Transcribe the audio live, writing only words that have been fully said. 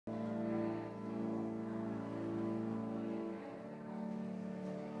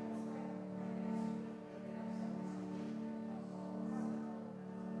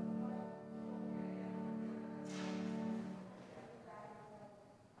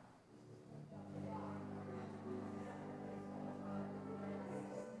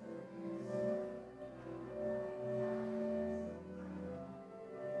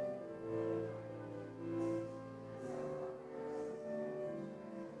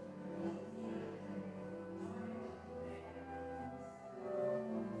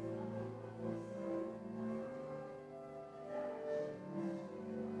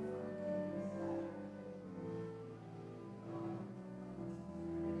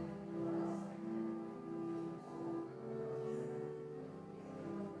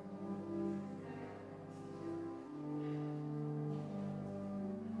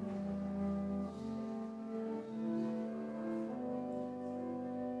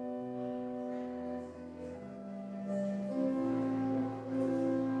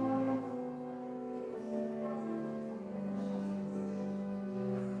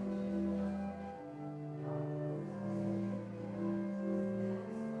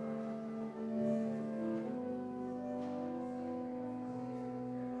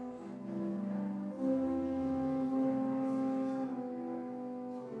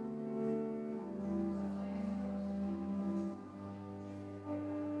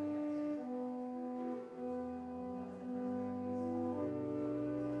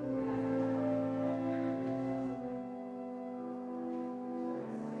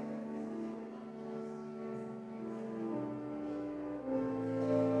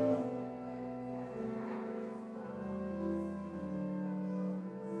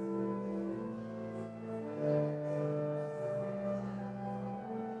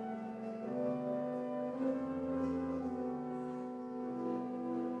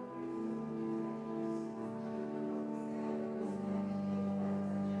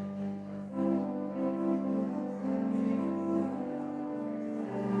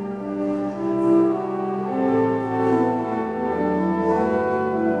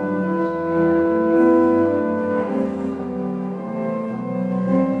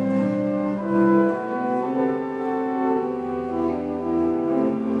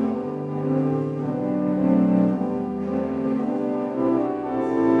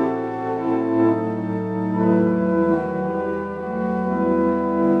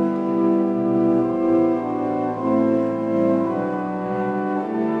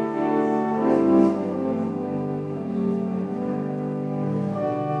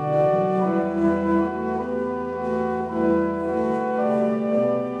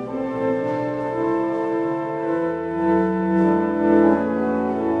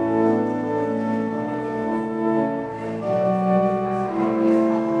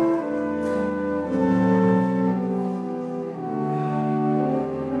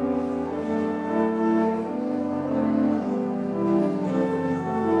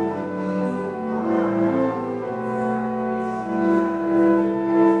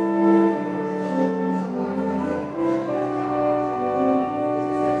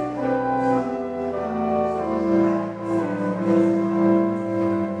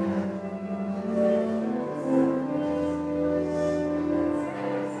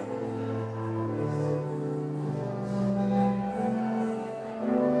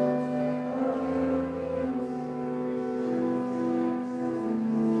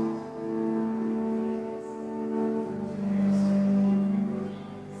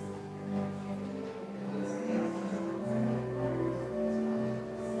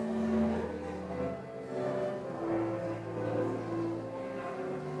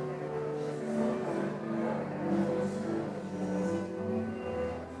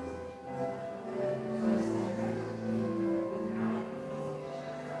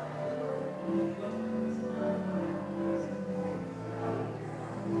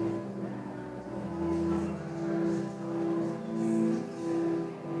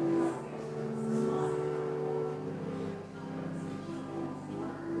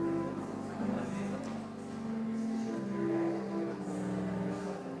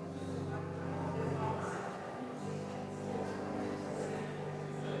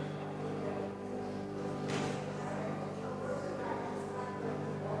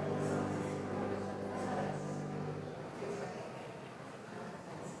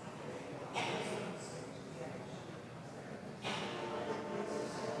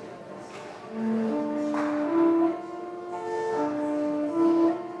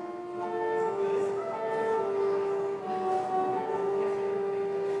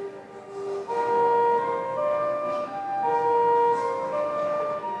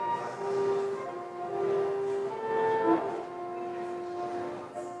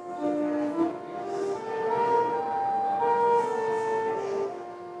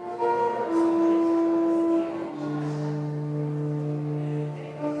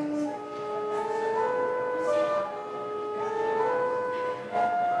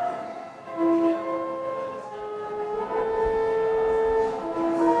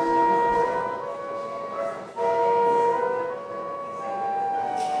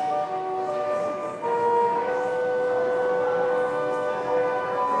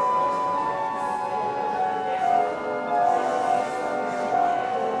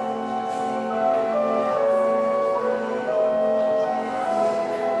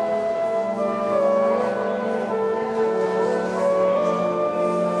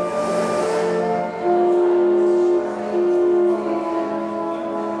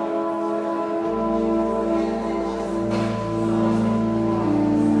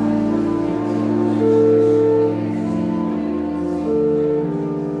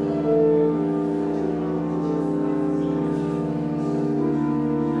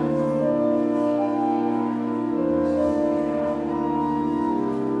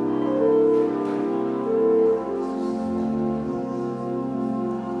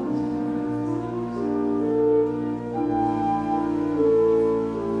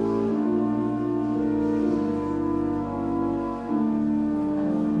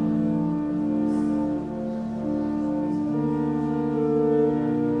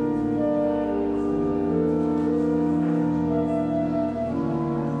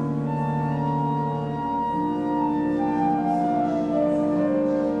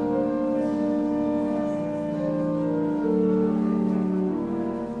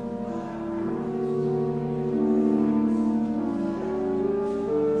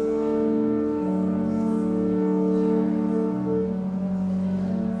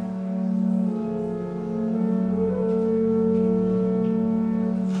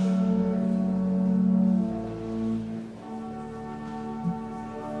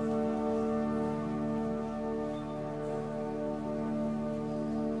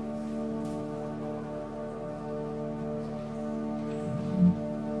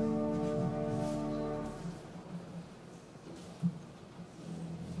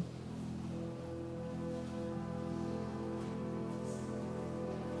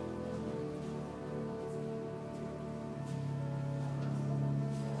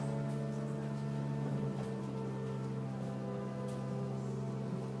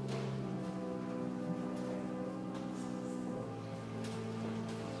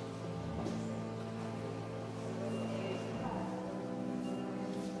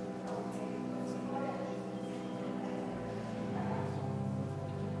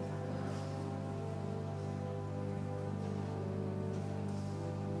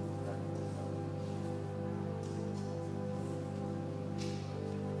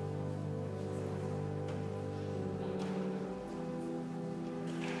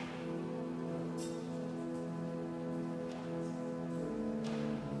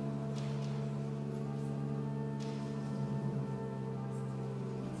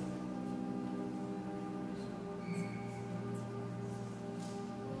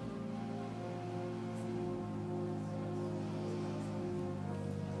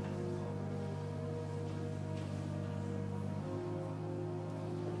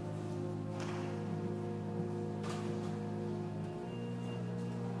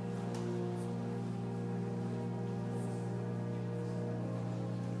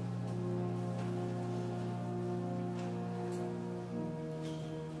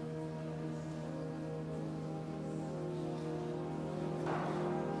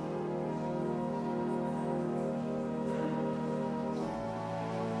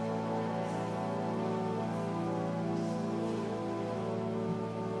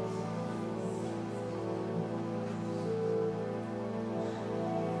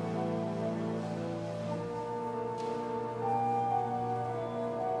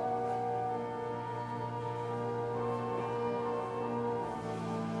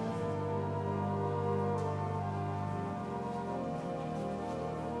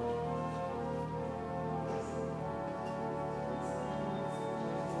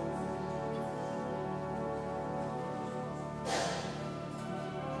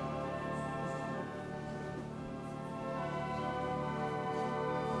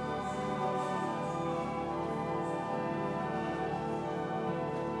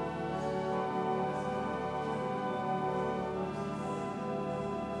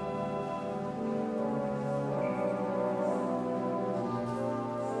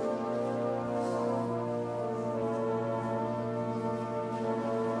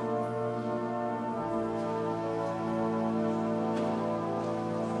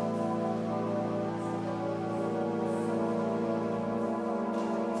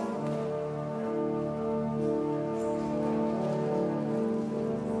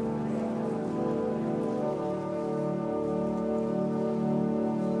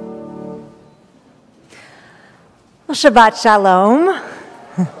Well, Shabbat Shalom.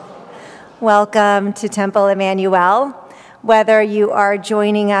 Welcome to Temple Emanu-El. Whether you are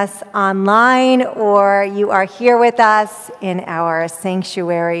joining us online or you are here with us in our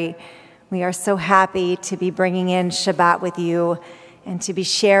sanctuary, we are so happy to be bringing in Shabbat with you and to be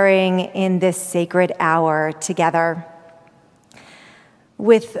sharing in this sacred hour together.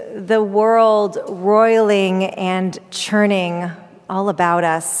 With the world roiling and churning all about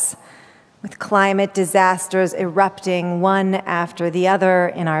us, with climate disasters erupting one after the other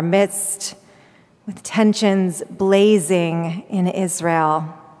in our midst, with tensions blazing in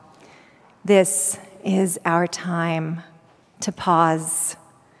Israel, this is our time to pause,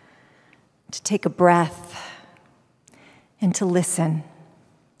 to take a breath, and to listen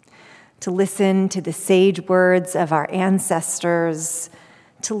to the sage words of our ancestors,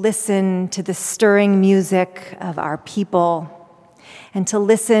 to listen to the stirring music of our people, and to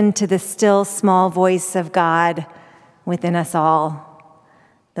listen to the still small voice of God within us all,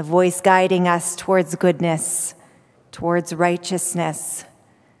 the voice guiding us towards goodness, towards righteousness,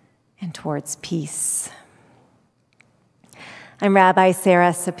 and towards peace. I'm Rabbi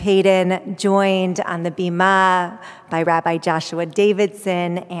Sarah Sapadin, joined on the Bima by Rabbi Joshua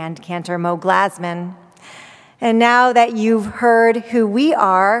Davidson and Cantor Mo Glasman. And now that you've heard who we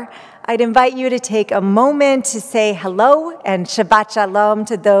are, I'd invite you to take a moment to say hello and Shabbat Shalom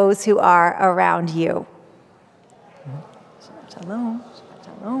to those who are around you. Shabbat Shalom, Shabbat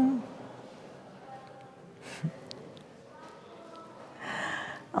Shalom.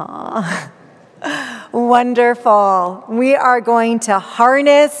 Aww. Wonderful. We are going to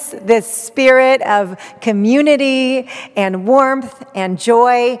harness this spirit of community and warmth and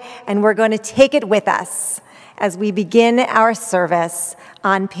joy, and we're going to take it with us as we begin our service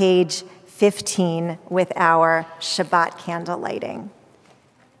on page 15 with our Shabbat candle lighting.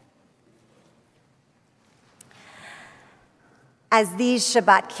 As these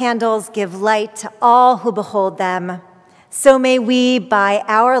Shabbat candles give light to all who behold them, so may we, by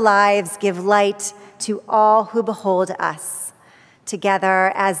our lives, give light to all who behold us.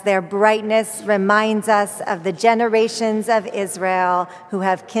 Together, as their brightness reminds us of the generations of Israel who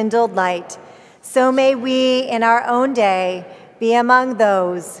have kindled light, so may we, in our own day, be among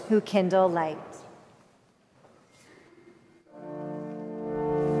those who kindle light.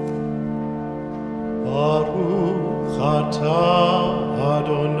 Baruch atah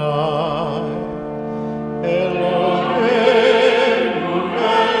Adonai Eloheinu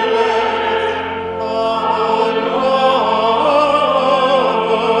melech haolam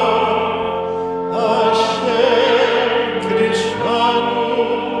asher krishanu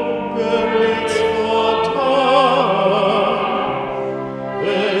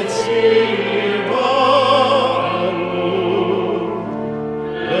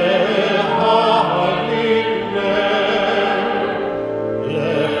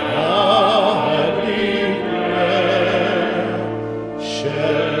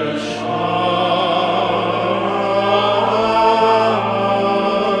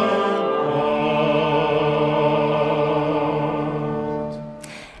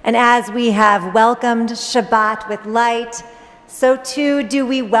And as we have welcomed Shabbat with light, so too do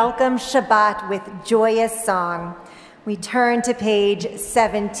we welcome Shabbat with joyous song. We turn to page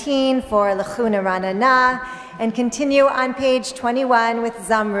 17 for L'chuna Ranana and continue on page 21 with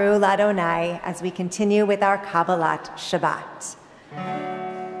Zamru Ladonai as we continue with our Kabbalat Shabbat.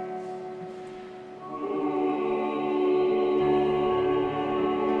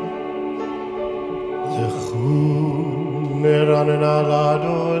 Neranena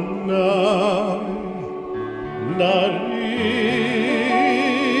l'Adonai, Nariya,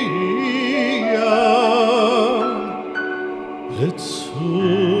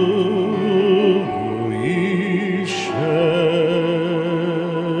 Letzui Shelu.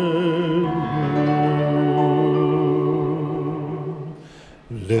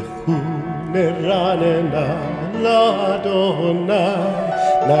 Lehu neranena l'Adonai,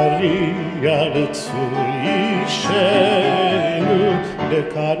 Nariya, Letzui Shelu.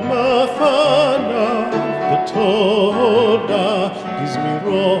 Lekadmafana b'toda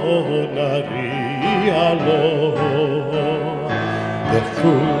gizmirot nariya lo.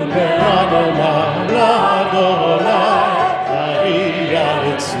 Lechune Adonai l'Adonai nariya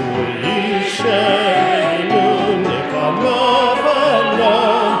letzui shelu. Lekadmafana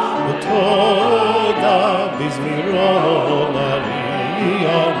b'toda gizmirot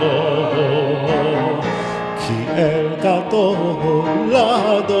nariya lo. El gadol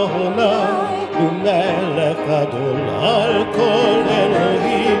Adonai umelech gadol al kol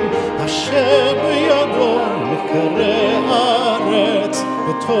Elohim asher b'yado mikre haaretz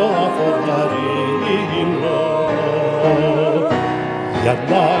b'toach harim lo.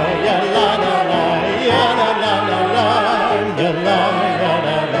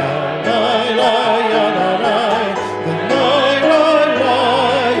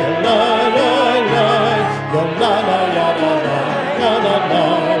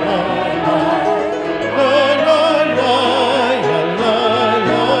 with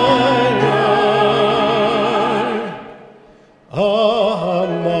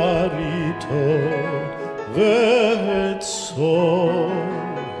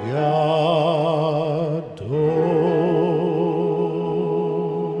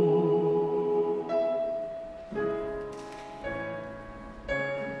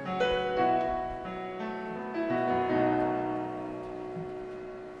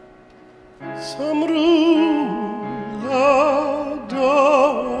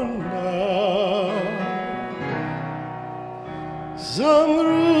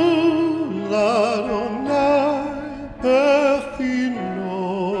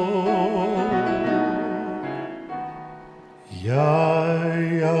live. Ya,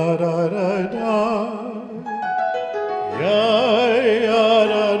 ya, la, la, la. Ya, ya,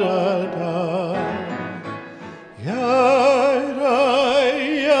 la, la, la. Ya, la,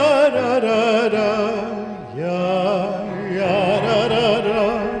 ya, la, la, la. Ya, ya, la, la, la.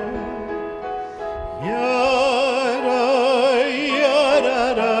 Ya, la, ya, la,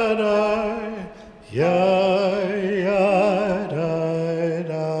 la, la.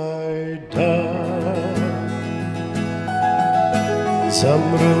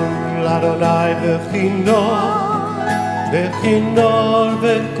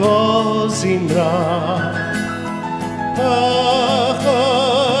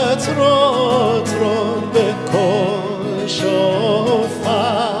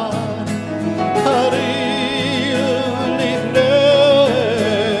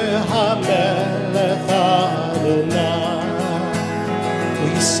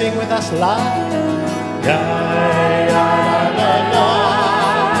 Ya, ya, la, la, la.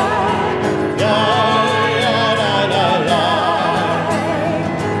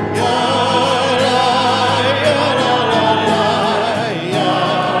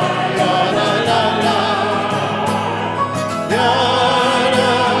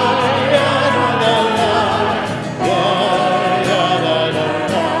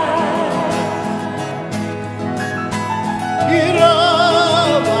 Ira.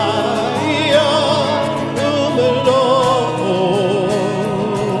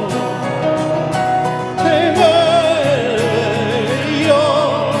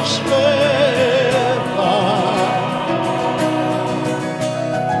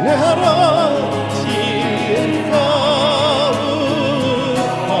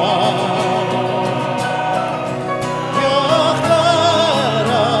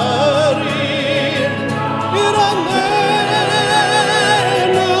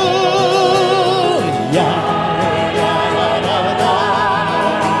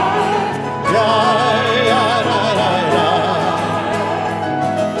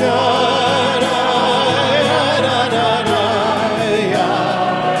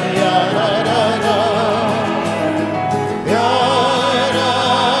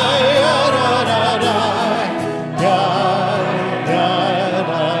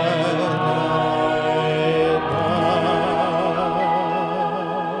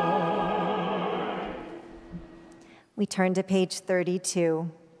 We turn to page 32.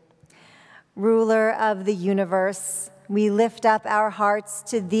 Ruler of the universe, we lift up our hearts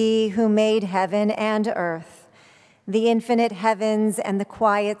to thee who made heaven and earth. The infinite heavens and the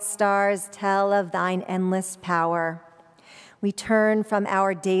quiet stars tell of thine endless power. We turn from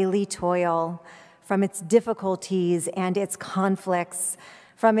our daily toil, from its difficulties and its conflicts,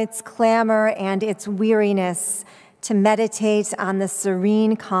 from its clamor and its weariness, to meditate on the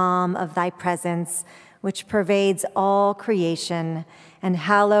serene calm of thy presence, which pervades all creation and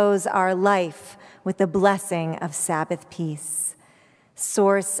hallows our life with the blessing of Sabbath peace.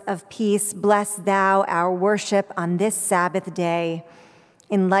 Source of peace, bless thou our worship on this Sabbath day.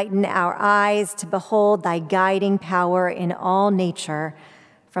 Enlighten our eyes to behold thy guiding power in all nature,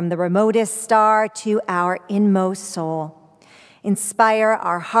 from the remotest star to our inmost soul. Inspire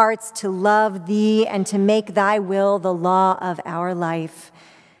our hearts to love thee and to make thy will the law of our life.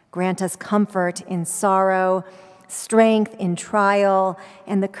 Grant us comfort in sorrow, strength in trial,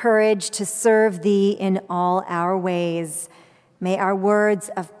 and the courage to serve thee in all our ways. May our words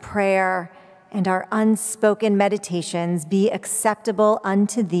of prayer and our unspoken meditations be acceptable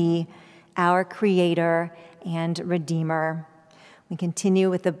unto thee, our Creator and Redeemer. We continue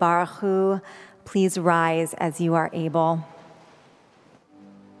with the Baruch Hu. Please rise as you are able.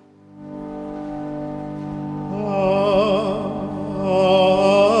 Oh.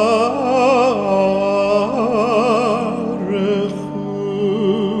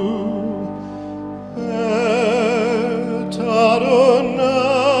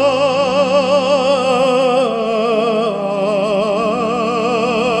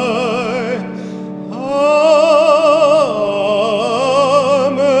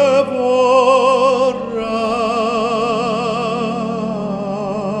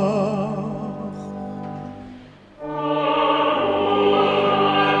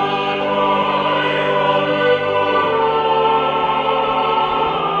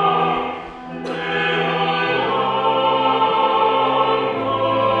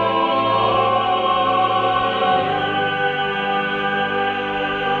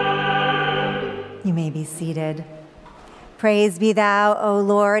 Praise be thou, O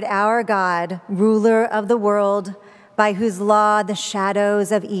Lord, our God, ruler of the world, by whose law the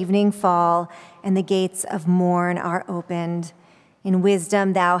shadows of evening fall and the gates of morn are opened. In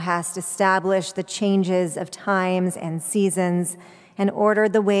wisdom thou hast established the changes of times and seasons and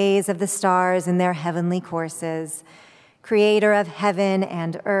ordered the ways of the stars in their heavenly courses. Creator of heaven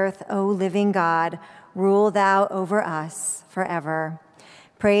and earth, O living God, rule thou over us forever.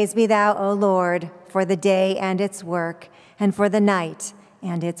 Praise be thou, O Lord, for the day and its work, and for the night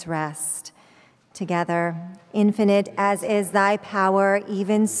and its rest. Together, infinite as is thy power,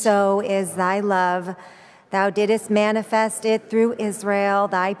 even so is thy love. Thou didst manifest it through Israel,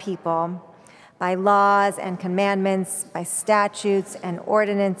 thy people. By laws and commandments, by statutes and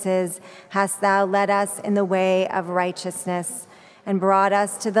ordinances, hast thou led us in the way of righteousness and brought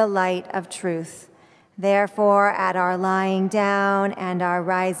us to the light of truth. Therefore, at our lying down and our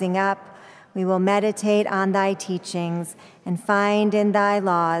rising up, we will meditate on thy teachings and find in thy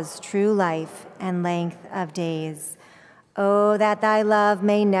laws true life and length of days. Oh, that thy love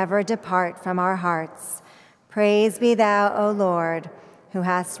may never depart from our hearts. Praise be thou, O Lord, who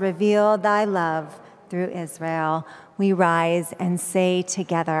hast revealed thy love through Israel. We rise and say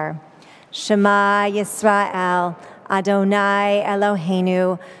together, Shema Yisrael, Adonai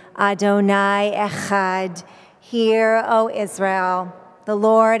Eloheinu, Adonai Echad. Hear, O Israel, the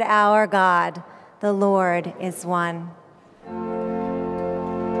Lord our God, the Lord is one.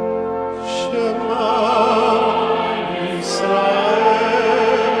 Shema Yisrael,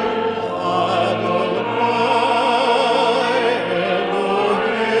 Adonai Eloheinu,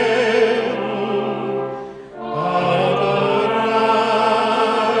 Adonai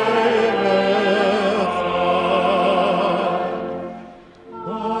Echad.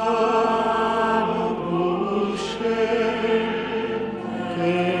 Baruch Shem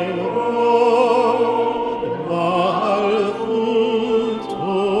Kevod Malchuto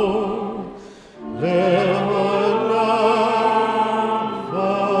Le'olam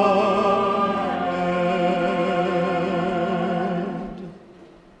Va'ed.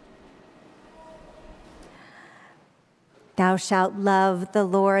 Thou shalt love the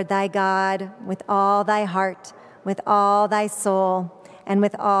Lord thy God with all thy heart, with all thy soul, and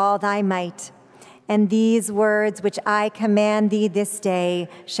with all thy might. And these words which I command thee this day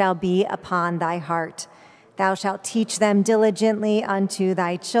shall be upon thy heart. Thou shalt teach them diligently unto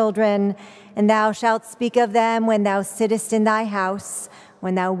thy children, and thou shalt speak of them when thou sittest in thy house,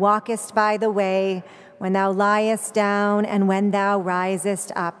 when thou walkest by the way, when thou liest down, and when thou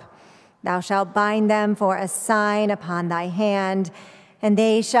risest up. Thou shalt bind them for a sign upon thy hand, and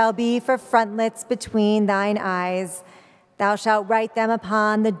they shall be for frontlets between thine eyes. Thou shalt write them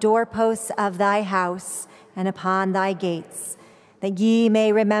upon the doorposts of thy house and upon thy gates, that ye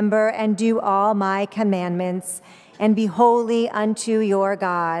may remember and do all my commandments, and be holy unto your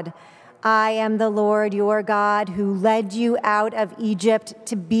God. I am the Lord your God, who led you out of Egypt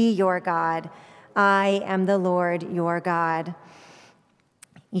to be your God. I am the Lord your God.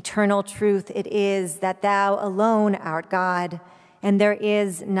 Eternal truth it is that thou alone art God, and there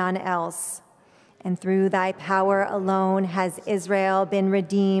is none else. And through thy power alone has Israel been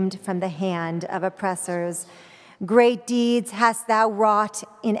redeemed from the hand of oppressors. Great deeds hast thou wrought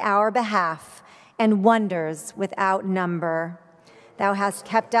in our behalf, and wonders without number. Thou hast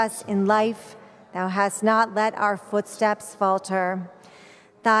kept us in life. Thou hast not let our footsteps falter.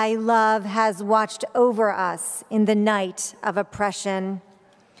 Thy love has watched over us in the night of oppression.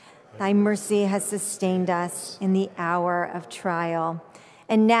 Thy mercy has sustained us in the hour of trial.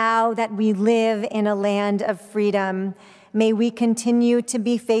 And now that we live in a land of freedom, may we continue to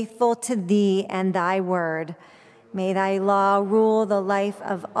be faithful to thee and thy word. May thy law rule the life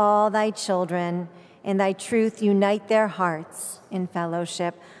of all thy children, and thy truth unite their hearts in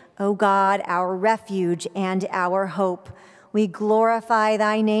fellowship. O God, our refuge and our hope, we glorify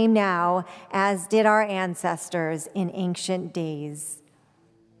thy name now, as did our ancestors in ancient days.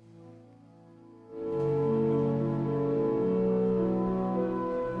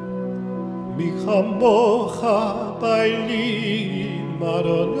 Mi chamocha bailim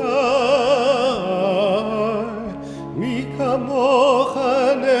Adonai, mi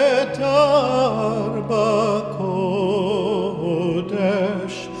kamocha netar bakodesh,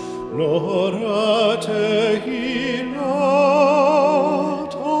 nora tehinot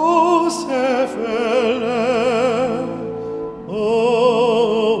osef eleh,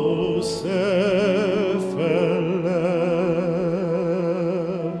 osef eleh.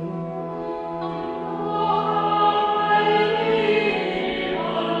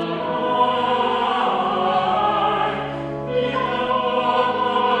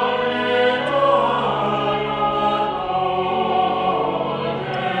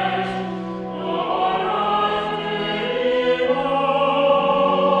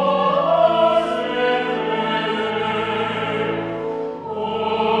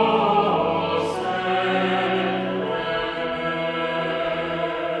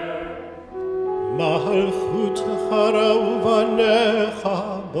 מלכותך ובניך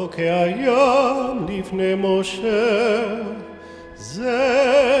בוקע ים לפני משה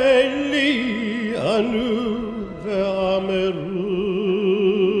זה לי ענו ואמרו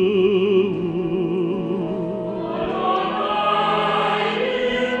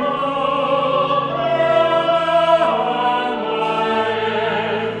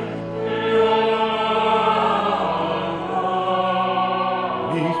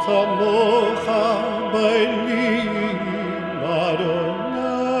כמוך באלים אדוני.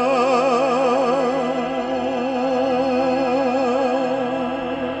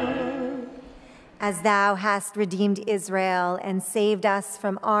 As thou hast redeemed Israel and saved us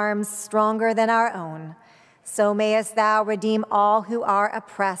from arms stronger than our own, so mayest thou redeem all who are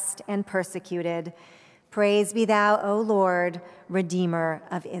oppressed and persecuted. Praise be thou, O Lord, Redeemer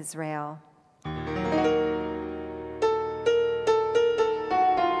of Israel.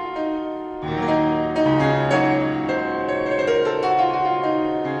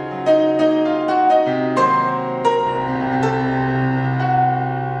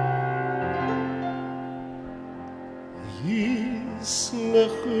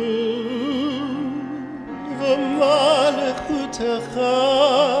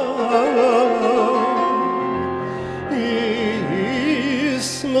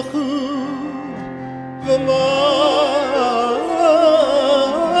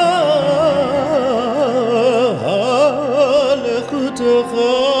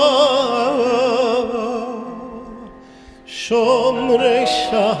 שומרי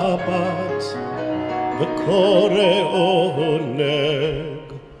שבת וקורא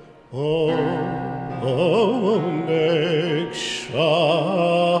עונג עונג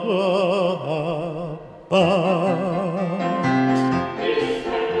שבת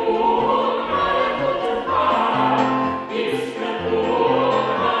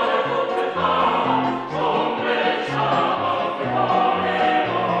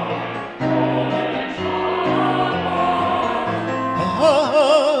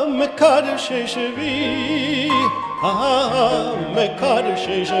מקדש שבי מקדש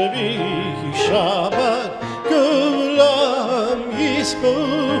שבי שבת כולם יספו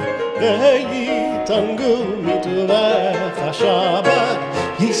ויתענגו מטובך השבת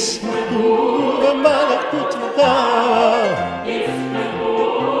ישמחו במלכותך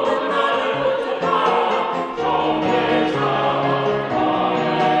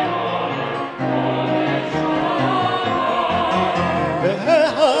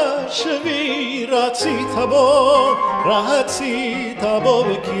שבי רצית בו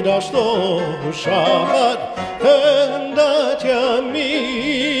וקידשתו שבת עמדת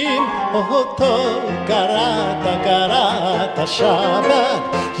ימים אותו קראת שבת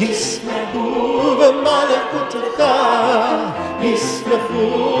ישמחו במלכותך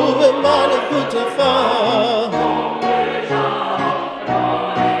ישמחו במלכותך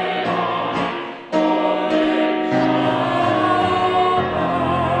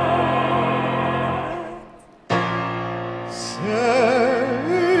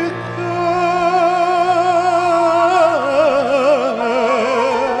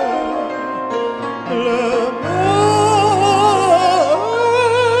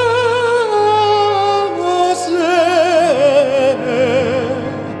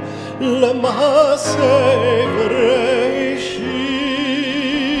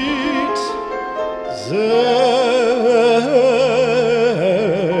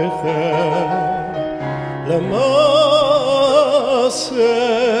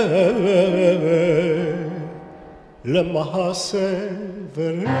למעשה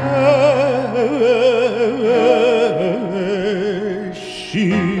וראשית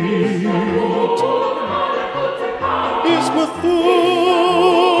ישמחו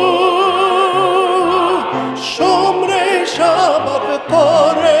שומרי שבת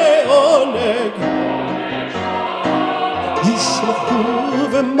וקוראי עונג ישמחו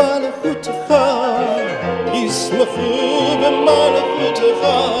במלכותך ישמחו במלכותך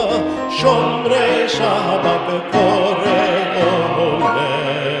שומרי שבת וקוראי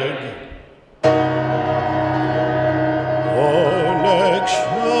עונג עונג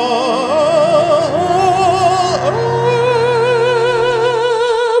שבת.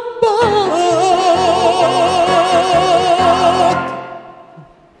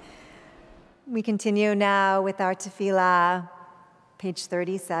 We continue now with our tefillah, page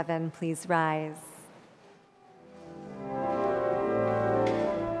 37. Please rise.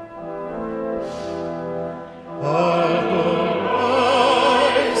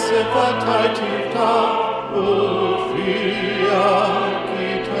 Adonai sefatai tiftach ufia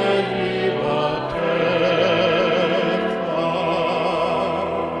kitei batecha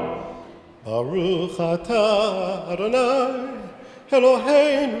Baruch atah Adonai,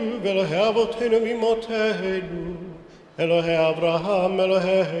 Eloheinu v'Elohei avotenu v'imotenu, Elohei Avraham,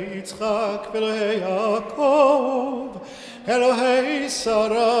 Elohei Yitzchak, v'Elohei Yaakov, Elohei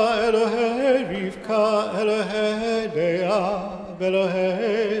Sarah, Elohei Rivka, Elohei Leah,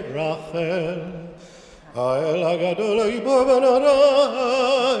 v'Elohei Rachel. האל הגדול הגיבור ונורא,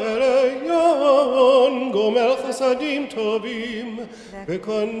 אל עליון, גומל חסדים טובים,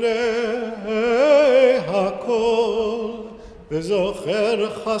 וקונה הכל, וזוכר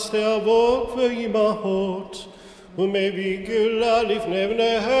חסדי אבות ואימהות, ומביא גאולה לפני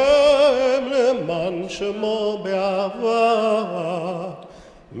בניהם, למען שמו באהבה,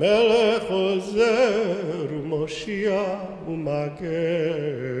 מלך עוזר ומושיע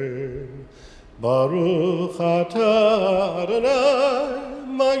ומגן. Baruch atah Adonai,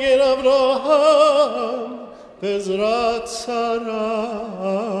 Magen Avraham, Bezrat Sarah.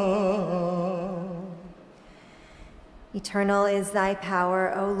 Eternal is thy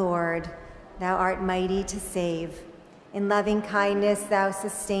power, O Lord. Thou art mighty to save. In loving kindness thou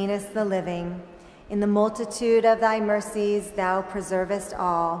sustainest the living. In the multitude of thy mercies thou preservest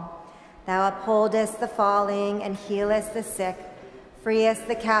all. Thou upholdest the falling and healest the sick. Freest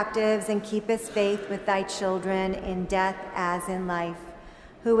the captives and keepest faith with thy children in death as in life.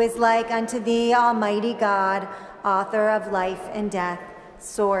 Who is like unto thee, Almighty God, author of life and death,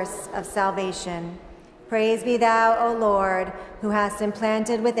 source of salvation. Praise be thou, O Lord, who hast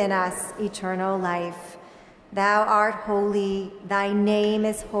implanted within us eternal life. Thou art holy, thy name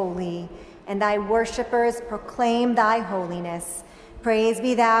is holy, and thy worshipers proclaim thy holiness. Praise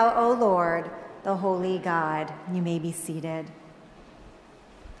be thou, O Lord, the holy God. You may be seated.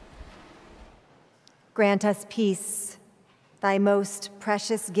 Grant us peace, thy most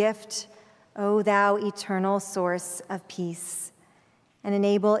precious gift, O thou eternal source of peace, and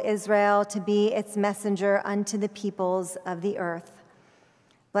enable Israel to be its messenger unto the peoples of the earth.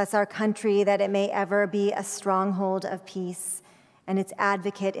 Bless our country that it may ever be a stronghold of peace and its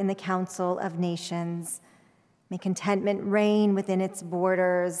advocate in the council of nations. May contentment reign within its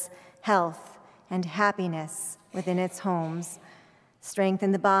borders, health and happiness within its homes.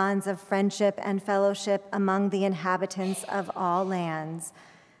 Strengthen the bonds of friendship and fellowship among the inhabitants of all lands.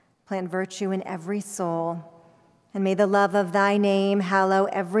 Plant virtue in every soul, and may the love of thy name hallow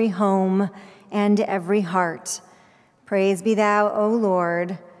every home and every heart. Praise be thou, O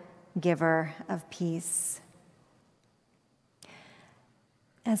Lord, giver of peace.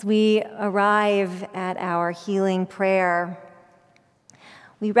 As we arrive at our healing prayer,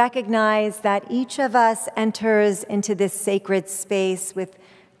 we recognize that each of us enters into this sacred space with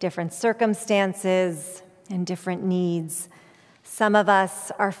different circumstances and different needs. Some of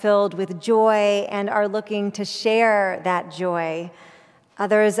us are filled with joy and are looking to share that joy.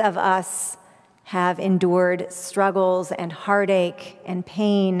 Others of us have endured struggles and heartache and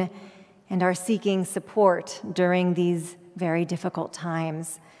pain and are seeking support during these very difficult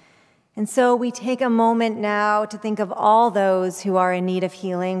times. And so we take a moment now to think of all those who are in need of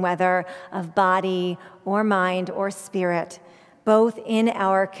healing, whether of body or mind or spirit, both in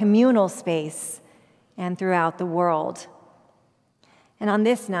our communal space and throughout the world. And on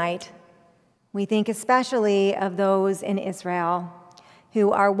this night, we think especially of those in Israel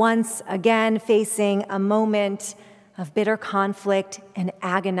who are once again facing a moment of bitter conflict and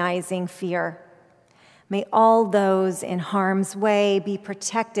agonizing fear. May all those in harm's way be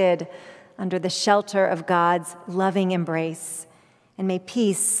protected under the shelter of God's loving embrace, and may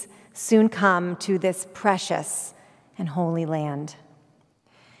peace soon come to this precious and holy land.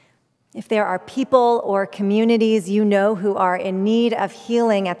 If there are people or communities you know who are in need of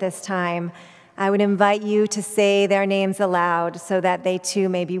healing at this time, I would invite you to say their names aloud so that they too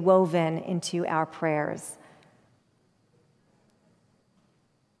may be woven into our prayers.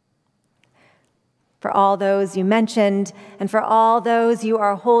 For all those you mentioned, and for all those you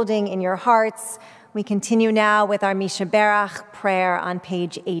are holding in your hearts, we continue now with our Misha Berach prayer on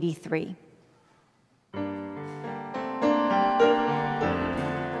page 83.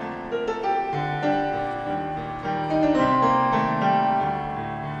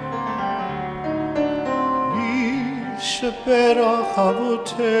 Misha Berach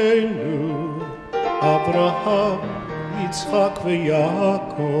Avotenu, Abraham, Yitzchak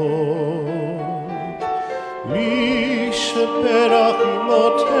v'Yaakov. מי שפרח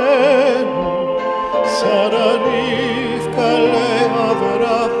אמותינו, שרה רבקה לאה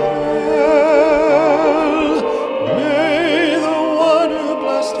ורחל. May the one who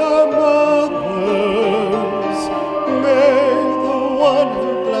blessed our mothers, may the one who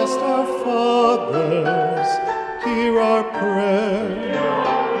blessed our fathers, hear our prayer,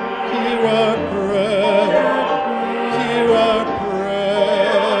 hear our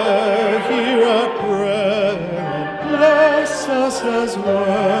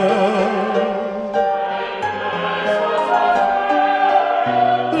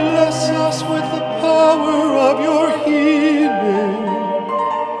us with the power of your healing.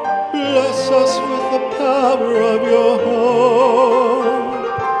 Bless us with the power of your hope.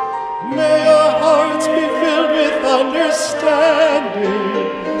 May our hearts be filled with understanding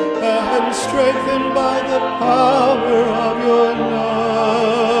and strengthened by the power of your love.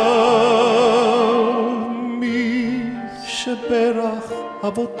 Mi sheberach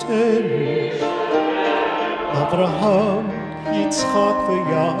avotenu Abraham, Yitzchak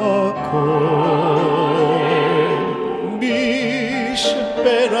veYaakov. Mi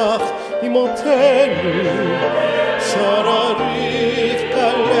sheberach imotenu Sarah, Rivka,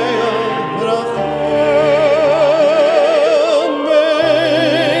 Leah, Rachel.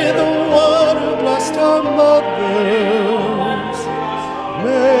 May the one who blessed our mothers,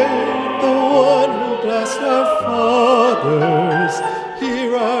 may the one who blessed our fathers,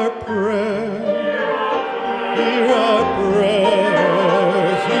 hear our prayer. Hear our prayer,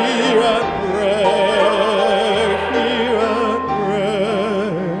 hear our prayer, hear our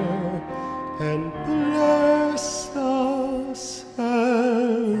prayer, and bless us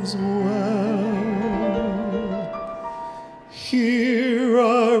as well. Hear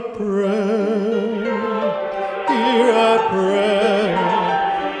our prayer, hear our prayer,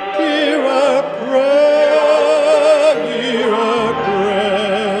 hear our prayer, hear our prayer.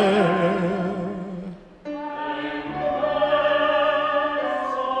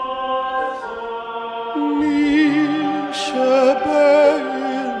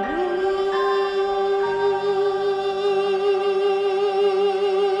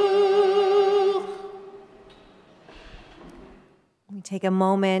 We take a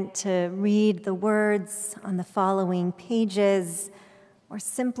moment to read the words on the following pages, or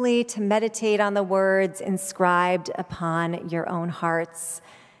simply to meditate on the words inscribed upon your own hearts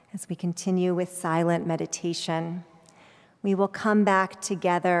as we continue with silent meditation. We will come back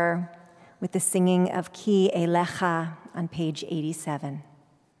together with the singing of Ki Elecha on page 87.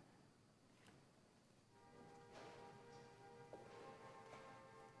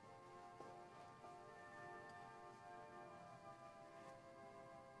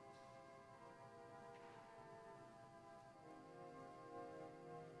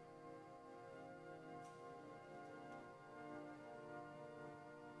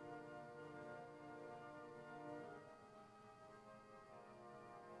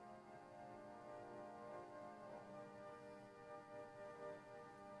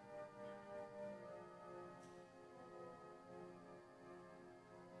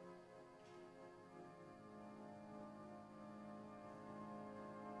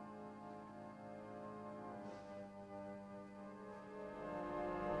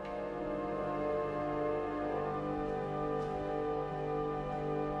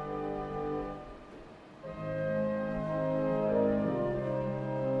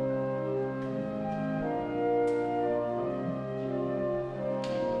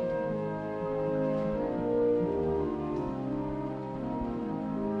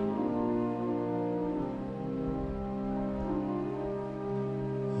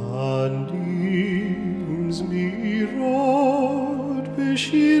 Andims mirot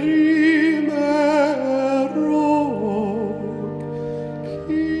b'shirim erog,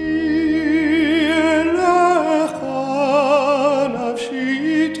 ki elecha nafshi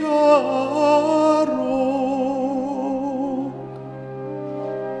tarog,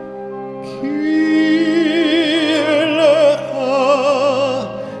 ki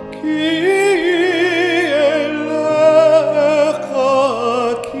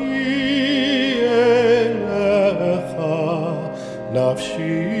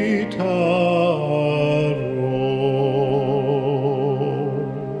nafshi tarog,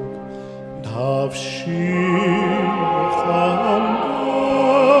 nafshi chanda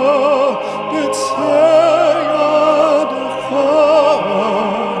b'tzeyadcha,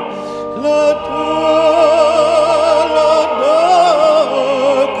 lada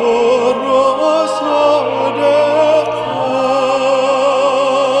koros yadecha.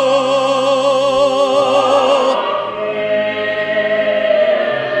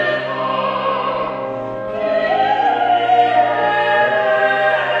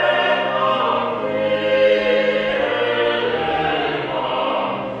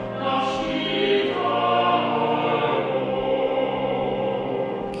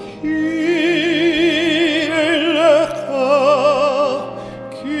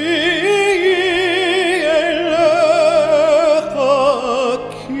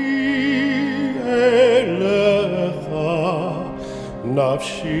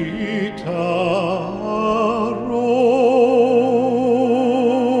 Nafshi tarog.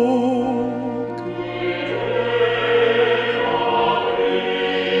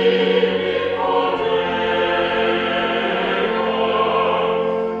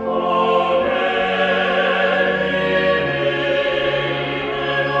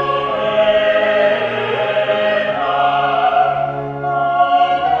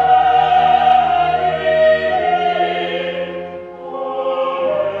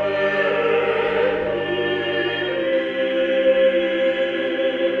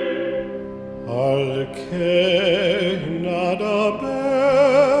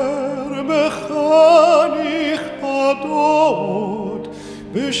 הדוד,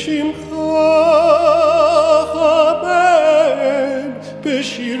 בשמך אמן,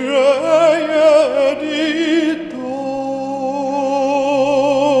 בשירי ידידות.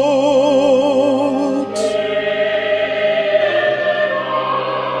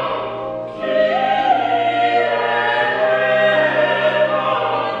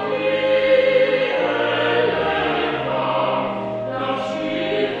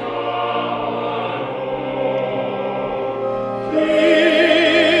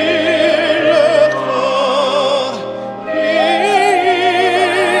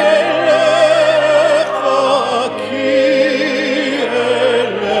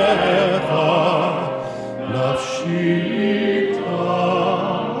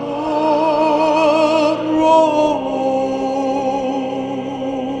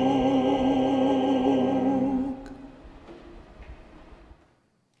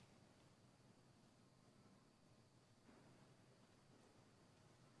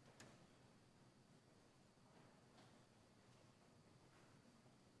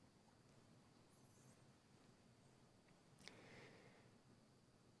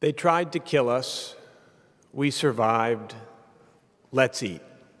 They tried to kill us. We survived. Let's eat.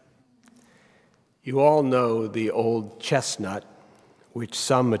 You all know the old chestnut, which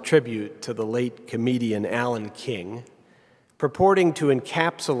some attribute to the late comedian Alan King, purporting to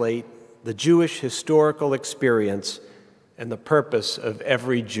encapsulate the Jewish historical experience and the purpose of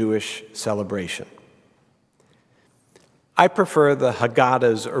every Jewish celebration. I prefer the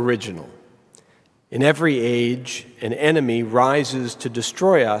Haggadah's original. In every age, an enemy rises to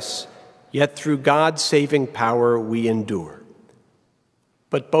destroy us, yet through God's saving power we endure.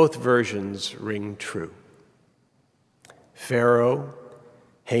 But both versions ring true. Pharaoh,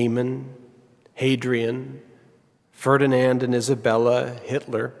 Haman, Hadrian, Ferdinand and Isabella,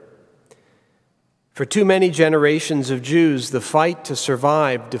 Hitler. For too many generations of Jews, the fight to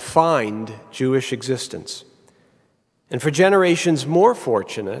survive defined Jewish existence. And for generations more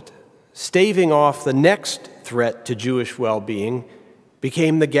fortunate, staving off the next threat to Jewish well-being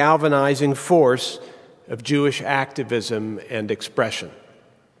became the galvanizing force of Jewish activism and expression.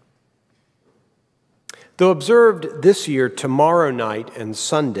 Though observed this year tomorrow night and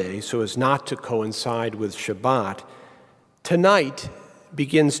Sunday so as not to coincide with Shabbat, tonight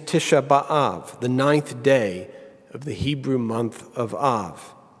begins Tisha B'Av, the 9th day of the Hebrew month of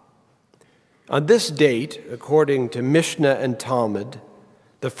Av. On this date, according to Mishnah and Talmud,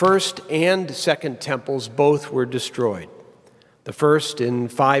 the first and second temples both were destroyed. The first in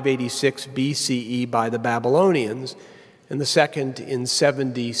 586 BCE by the Babylonians, and the second in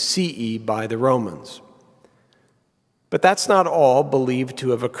 70 CE by the Romans. But that's not all believed to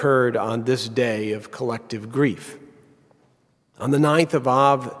have occurred on this day of collective grief. On the 9th of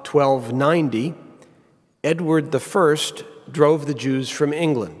Av, 1290, Edward I drove the Jews from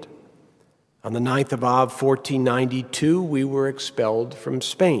England. On the 9th of Av, 1492, we were expelled from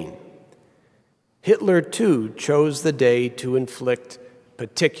Spain. Hitler, too, chose the day to inflict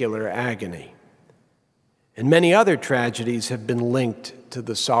particular agony. And many other tragedies have been linked to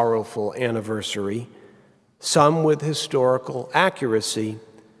the sorrowful anniversary, some with historical accuracy,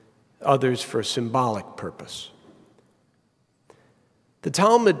 others for symbolic purpose. The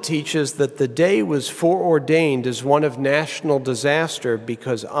Talmud teaches that the day was foreordained as one of national disaster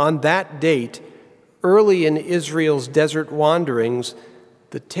because on that date, early in Israel's desert wanderings,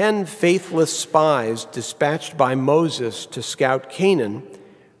 the 10 faithless spies dispatched by Moses to scout Canaan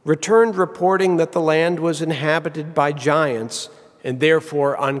returned reporting that the land was inhabited by giants and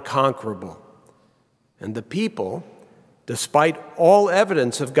therefore unconquerable. And the people, despite all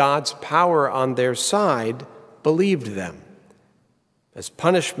evidence of God's power on their side, believed them. As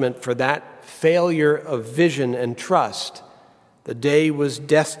punishment for that failure of vision and trust, the day was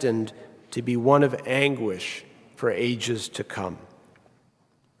destined to be one of anguish for ages to come.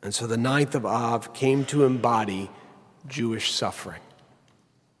 And so the 9th of Av came to embody Jewish suffering.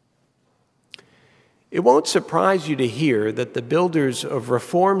 It won't surprise you to hear that the builders of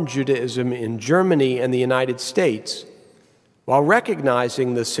Reform Judaism in Germany and the United States, while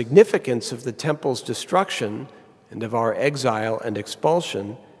recognizing the significance of the temple's destruction and of our exile and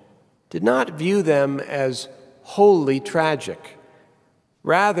expulsion, did not view them as wholly tragic.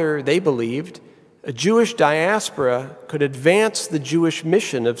 Rather, they believed a Jewish diaspora could advance the Jewish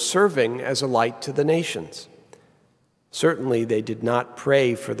mission of serving as a light to the nations. Certainly, they did not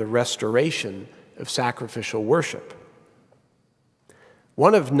pray for the restoration of sacrificial worship.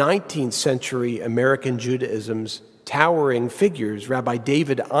 One of 19th century American Judaism's towering figures, Rabbi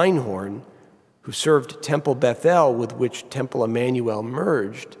David Einhorn, who served Temple Bethel, with which Temple Emanu-El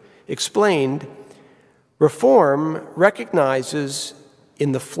merged, explained, Reform recognizes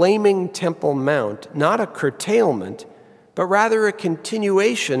in the flaming Temple Mount not a curtailment, but rather a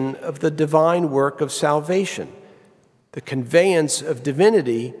continuation of the divine work of salvation, the conveyance of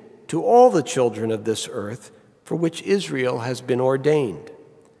divinity to all the children of this earth for which Israel has been ordained.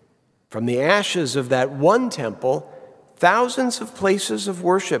 From the ashes of that one temple, thousands of places of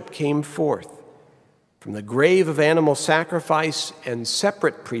worship came forth. From the grave of animal sacrifice and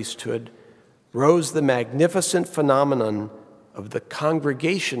separate priesthood rose the magnificent phenomenon of the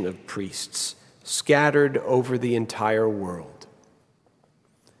congregation of priests scattered over the entire world.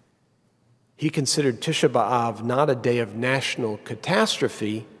 He considered Tisha B'Av not a day of national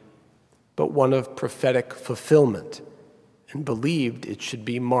catastrophe, but one of prophetic fulfillment, and believed it should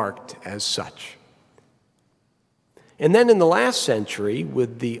be marked as such. And then in the last century,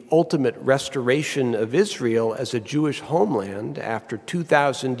 with the ultimate restoration of Israel as a Jewish homeland after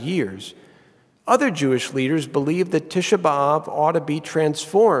 2,000 years, other Jewish leaders believed that Tisha B'Av ought to be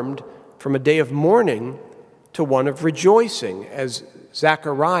transformed from a day of mourning to one of rejoicing, as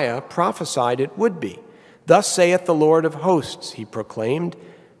Zechariah prophesied it would be. Thus saith the Lord of hosts, he proclaimed,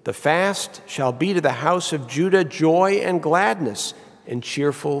 the fast shall be to the house of Judah joy and gladness and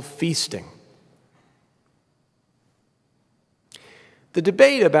cheerful feasting. The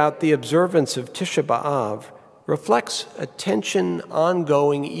debate about the observance of Tisha B'Av reflects a tension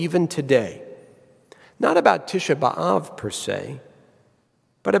ongoing even today, not about Tisha B'Av per se,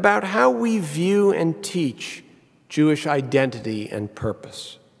 but about how we view and teach Jewish identity and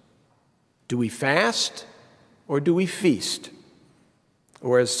purpose. Do we fast or do we feast?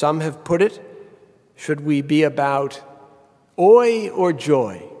 Or as some have put it, should we be about oi or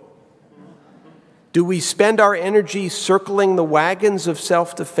joy? Do we spend our energy circling the wagons of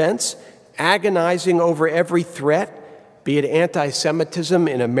self-defense, agonizing over every threat, be it anti-Semitism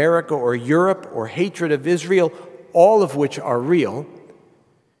in America or Europe or hatred of Israel, all of which are real?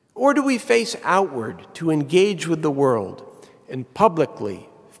 Or do we face outward to engage with the world and publicly,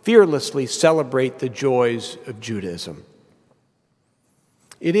 fearlessly celebrate the joys of Judaism?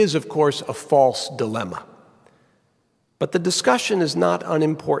 It is, of course, a false dilemma. But the discussion is not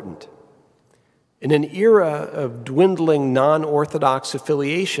unimportant. In an era of dwindling non-Orthodox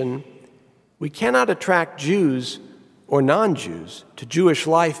affiliation, we cannot attract Jews or non-Jews to Jewish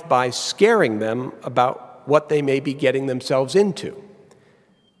life by scaring them about what they may be getting themselves into.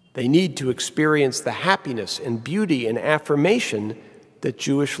 They need to experience the happiness and beauty and affirmation that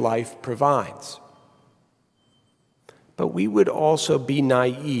Jewish life provides. But we would also be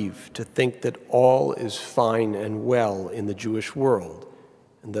naive to think that all is fine and well in the Jewish world,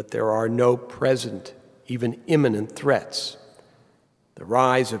 and that there are no present, even imminent threats. The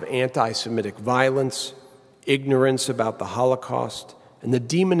rise of anti-Semitic violence, ignorance about the Holocaust, and the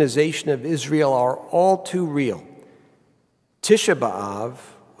demonization of Israel are all too real. Tisha B'Av,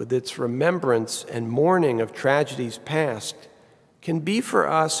 with its remembrance and mourning of tragedies past, can be for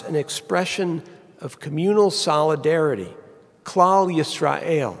us an expression of communal solidarity, Klal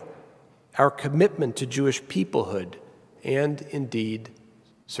Yisrael, our commitment to Jewish peoplehood, and indeed,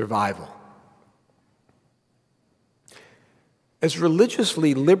 survival. As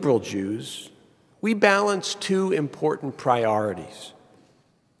religiously liberal Jews, we balance two important priorities: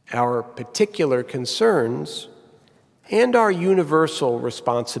 our particular concerns and our universal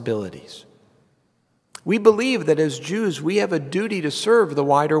responsibilities. We believe that as Jews, we have a duty to serve the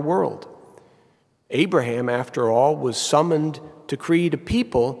wider world. Abraham, after all, was summoned to create a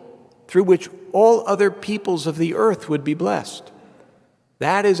people through which all other peoples of the earth would be blessed.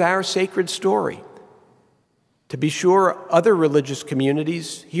 That is our sacred story. To be sure, other religious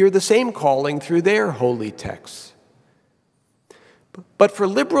communities hear the same calling through their holy texts. But for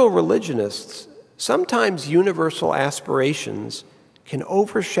liberal religionists, sometimes universal aspirations can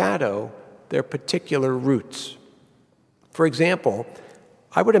overshadow their particular roots. For example,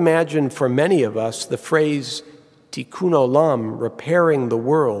 I would imagine for many of us the phrase tikkun olam, repairing the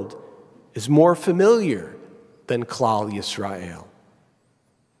world, is more familiar than Klal Yisrael.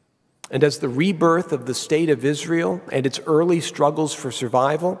 And as the rebirth of the state of Israel and its early struggles for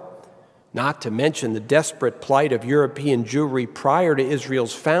survival, not to mention the desperate plight of European Jewry prior to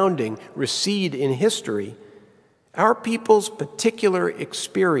Israel's founding, recede in history, our people's particular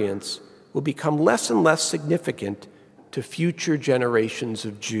experience will become less and less significant to future generations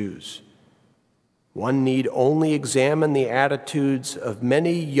of Jews. One need only examine the attitudes of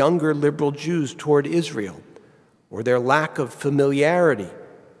many younger liberal Jews toward Israel, or their lack of familiarity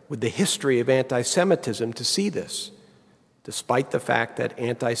with the history of anti-Semitism to see this, despite the fact that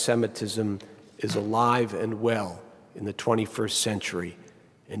anti-Semitism is alive and well in the 21st century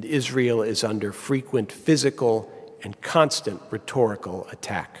and Israel is under frequent physical and constant rhetorical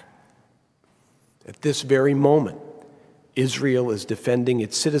attack. At this very moment, Israel is defending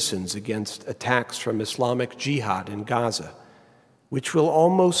its citizens against attacks from Islamic Jihad in Gaza, which will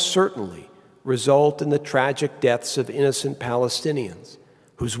almost certainly result in the tragic deaths of innocent Palestinians,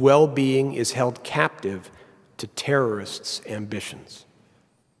 whose well-being is held captive to terrorists' ambitions.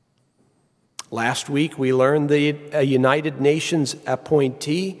 Last week, we learned that a United Nations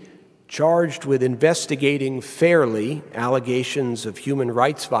appointee charged with investigating fairly allegations of human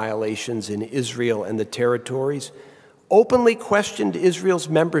rights violations in Israel and the territories openly questioned Israel's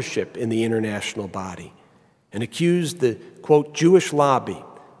membership in the international body and accused the, quote, Jewish lobby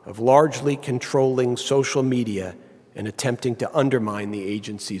of largely controlling social media and attempting to undermine the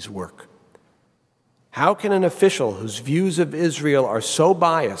agency's work. How can an official whose views of Israel are so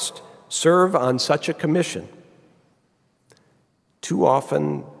biased serve on such a commission? Too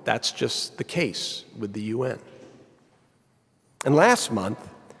often, that's just the case with the UN. And last month,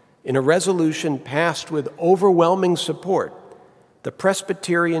 in a resolution passed with overwhelming support, the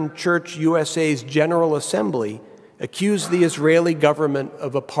Presbyterian Church USA's General Assembly accused the Israeli government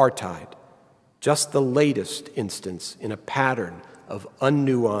of apartheid, just the latest instance in a pattern of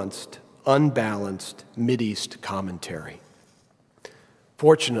unnuanced, unbalanced Mideast commentary.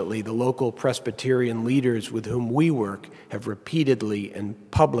 Fortunately, the local Presbyterian leaders with whom we work have repeatedly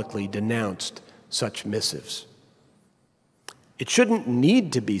and publicly denounced such missives. It shouldn't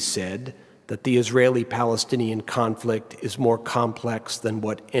need to be said that the Israeli-Palestinian conflict is more complex than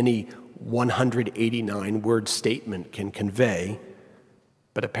what any 189-word statement can convey,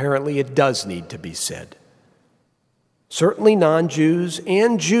 but apparently it does need to be said. Certainly non-Jews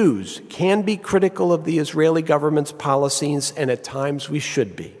and Jews can be critical of the Israeli government's policies, and at times we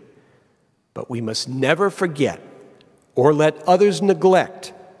should be. But we must never forget or let others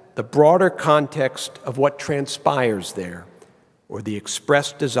neglect the broader context of what transpires there, or the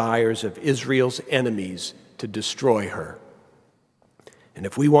expressed desires of Israel's enemies to destroy her. And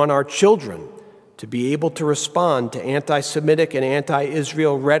if we want our children to be able to respond to anti-Semitic and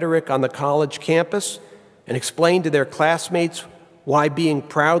anti-Israel rhetoric on the college campus and explain to their classmates why being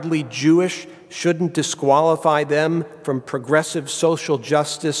proudly Jewish shouldn't disqualify them from progressive social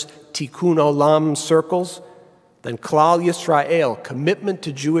justice tikkun olam circles, then Klal Yisrael, commitment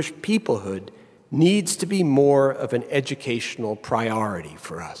to Jewish peoplehood, needs to be more of an educational priority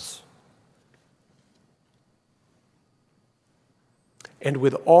for us. And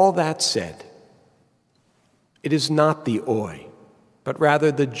with all that said, it is not the oi, but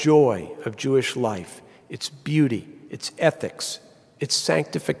rather the joy of Jewish life, its beauty, its ethics, its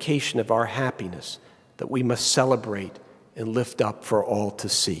sanctification of our happiness that we must celebrate and lift up for all to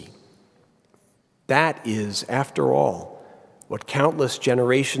see. That is, after all, what countless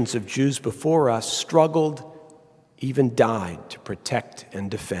generations of Jews before us struggled, even died to protect and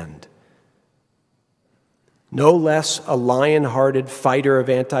defend. No less a lion-hearted fighter of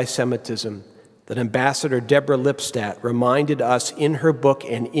anti-Semitism than Ambassador Deborah Lipstadt reminded us in her book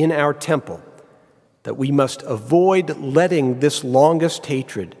and in our temple that we must avoid letting this longest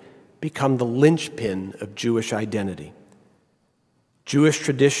hatred become the linchpin of Jewish identity. Jewish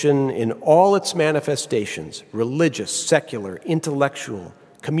tradition in all its manifestations, religious, secular, intellectual,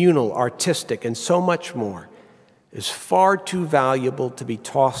 communal, artistic, and so much more, is far too valuable to be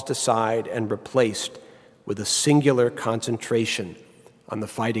tossed aside and replaced with a singular concentration on the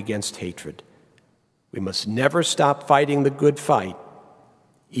fight against hatred. We must never stop fighting the good fight,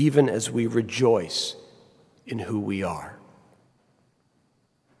 even as we rejoice in who we are.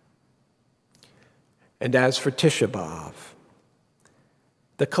 And as for Tisha B'Av,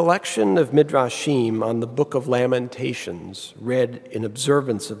 the collection of Midrashim on the Book of Lamentations, read in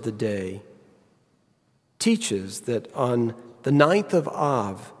observance of the day, teaches that on the 9th of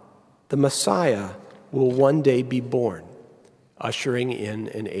Av, the Messiah will one day be born, ushering in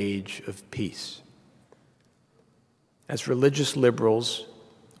an age of peace. As religious liberals,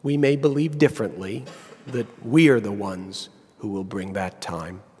 we may believe differently, that we are the ones who will bring that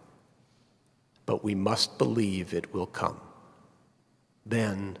time, but we must believe it will come.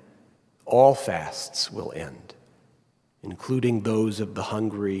 Then all fasts will end, including those of the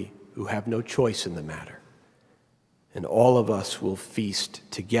hungry who have no choice in the matter, and all of us will feast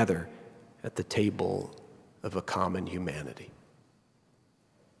together at the table of a common humanity.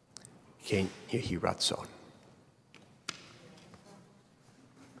 Ken Yehi Ratzon.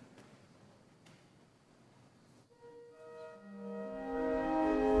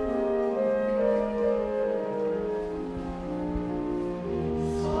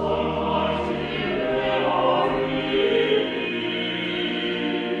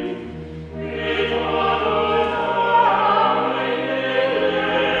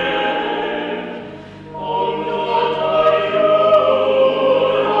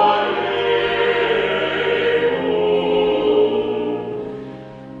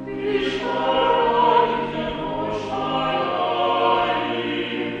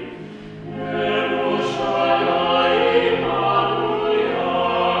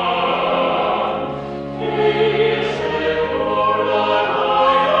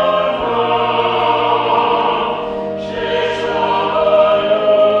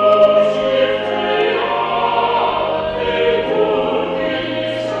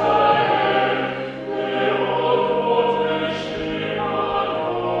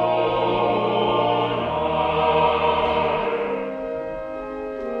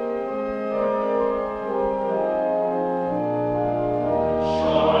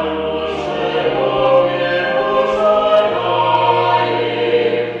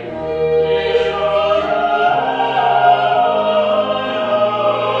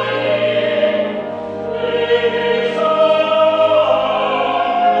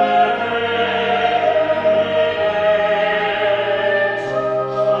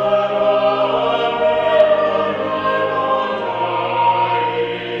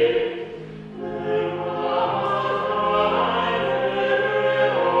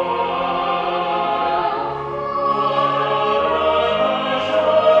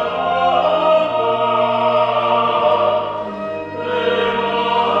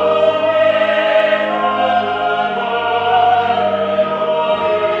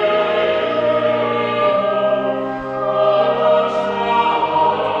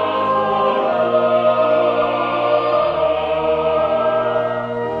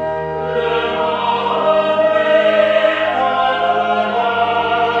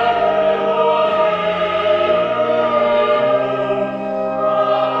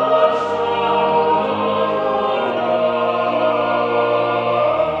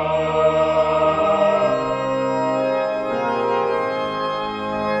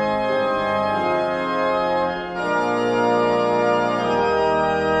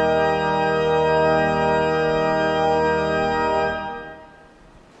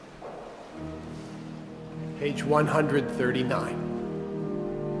 139.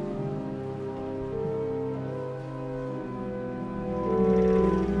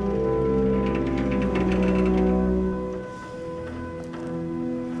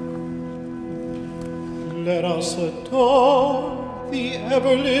 Let us adore the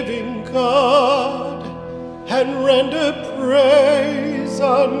ever-living God and render praise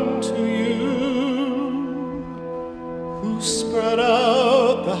unto you, who spread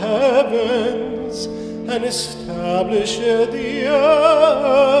out the heavens and established the earth,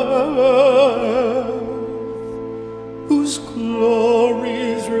 whose glory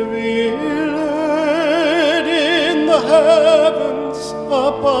is revealed in the heavens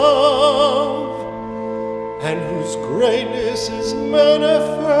above, and whose greatness is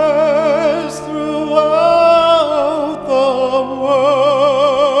manifest throughout the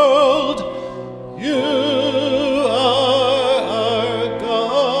world. You are our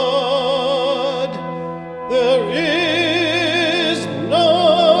God. There is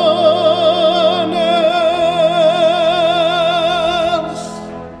none else.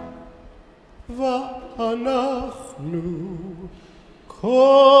 Va'anachnu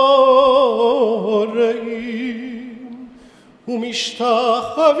koreim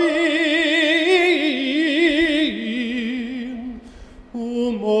umishtachavim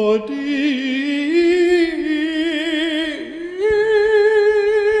umodim.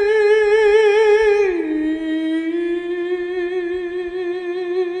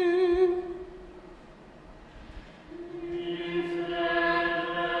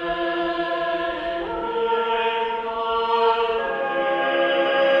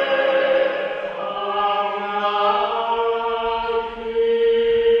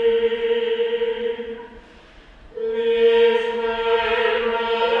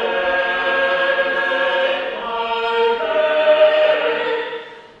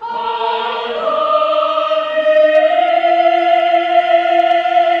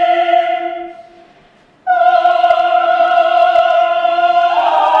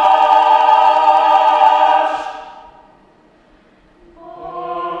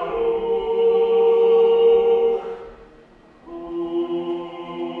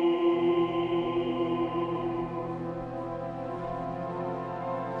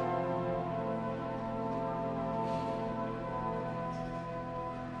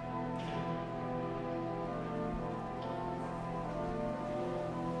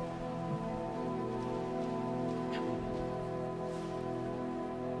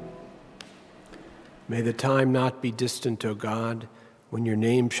 May the time not be distant, O God, when your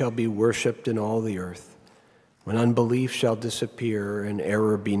name shall be worshipped in all the earth, when unbelief shall disappear and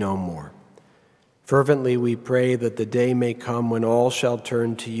error be no more. Fervently we pray that the day may come when all shall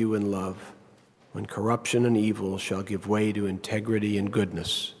turn to you in love, when corruption and evil shall give way to integrity and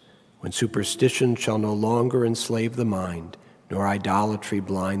goodness, when superstition shall no longer enslave the mind, nor idolatry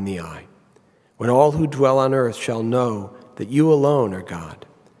blind the eye, when all who dwell on earth shall know that you alone are God.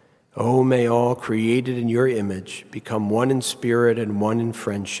 Oh, may all created in your image become one in spirit and one in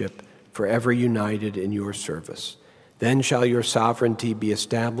friendship, forever united in your service. Then shall your sovereignty be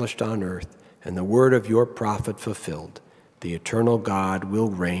established on earth, and the word of your prophet fulfilled. The eternal God will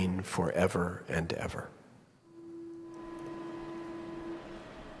reign forever and ever.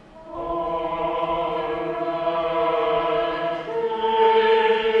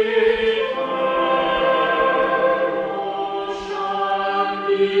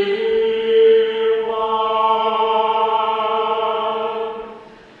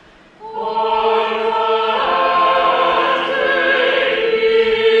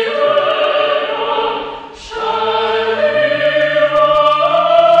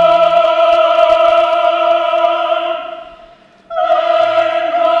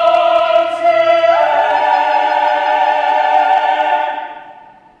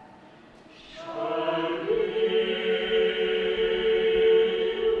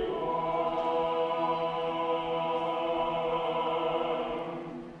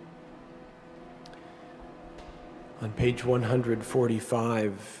 On page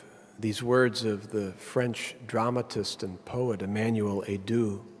 145, these words of the French dramatist and poet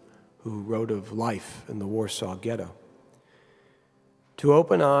Emanu-El, who wrote of life in the Warsaw Ghetto. To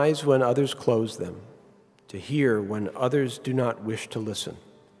open eyes when others close them, to hear when others do not wish to listen,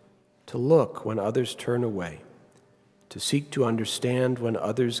 to look when others turn away, to seek to understand when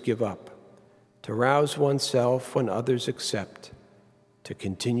others give up, to rouse oneself when others accept, to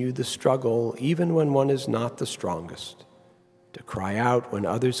continue the struggle even when one is not the strongest, to cry out when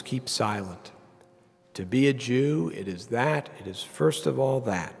others keep silent. To be a Jew, it is first of all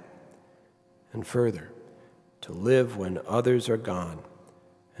that, and further, to live when others are gone,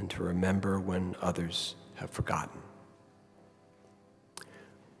 and to remember when others have forgotten.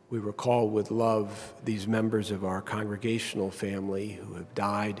 We recall with love these members of our congregational family who have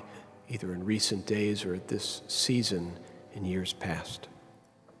died either in recent days or at this season in years past.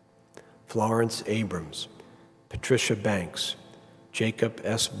 Florence Abrams, Patricia Banks, Jacob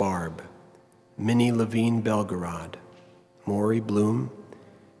S. Barb, Minnie Levine Belgorod, Maury Bloom,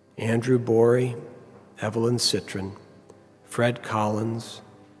 Andrew Borey, Evelyn Citron, Fred Collins,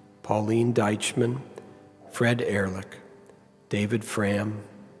 Pauline Deichman, Fred Ehrlich, David Fram,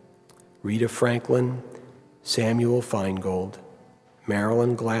 Rita Franklin, Samuel Feingold,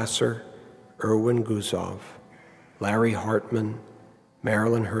 Marilyn Glasser, Erwin Guzov, Larry Hartman,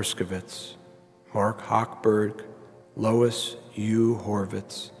 Marilyn Herskovitz, Mark Hochberg, Lois U.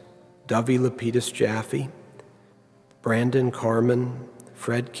 Horvitz, Dovey Lapidus Jaffe, Brandon Carmen,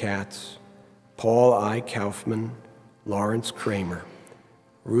 Fred Katz, Paul I. Kaufman, Lawrence Kramer,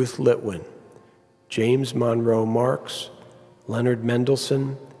 Ruth Litwin, James Monroe Marks, Leonard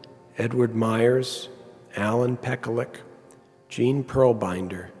Mendelson, Edward Myers, Alan Pekulik, Jean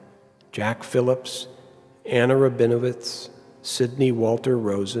Pearlbinder, Jack Phillips, Anna Rabinowitz, Sidney Walter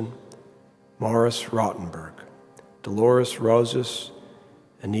Rosen, Morris Rottenberg, Dolores Rosas,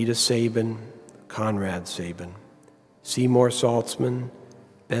 Anita Sabin, Conrad Sabin, Seymour Saltzman,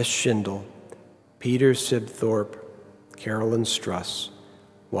 Bess Schindel, Peter Sibthorpe, Carolyn Struss,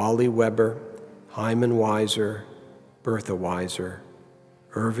 Wally Weber, Hyman Weiser, Bertha Weiser,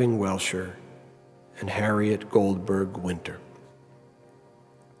 Irving Welsher, and Harriet Goldberg Winter.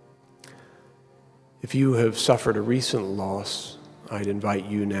 If you have suffered a recent loss, I'd invite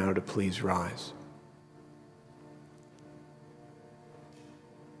you now to please rise.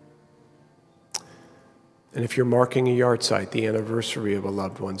 And if you're marking a yahrzeit, the anniversary of a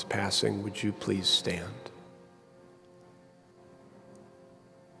loved one's passing, would you please stand?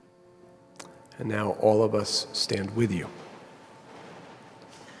 And now all of us stand with you.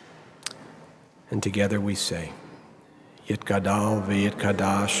 And together we say, Yitgadal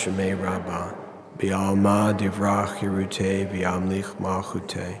v'yitkadash shemei rabbah, B'alma divrach yerute v'yamlich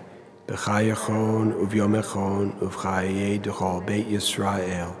malchute, B'chayachon uvyomechon uvchaye d'chol Beit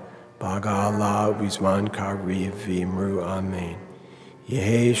Yisrael, B'agala v'zman kariv v'imru amen.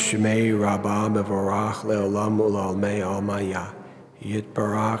 Yehi shemei rabbah mevorach le'olam u'lalmei almaya,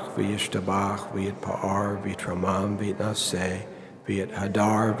 Yitbarach v'yishtabach v'yitpa'ar v'yitramam v'yitnaseh,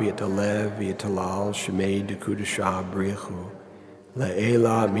 v'yithadar v'yitalev v'yitalal shemei d'kudashah brichu,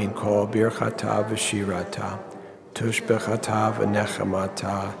 Le'ela min kol birchata v'shirata, tushbechata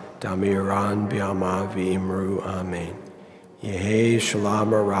v'nechamata, damiran b'yama v'imru amen. Yehi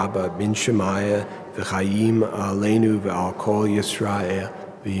shalom rabba bin shemaya v'chayim aleinu v'al kol Yisrael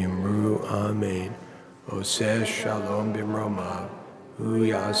v'imru amen. Oseh shalom b'mromav, hu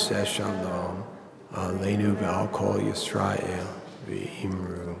yaseh shalom aleinu v'al kol Yisrael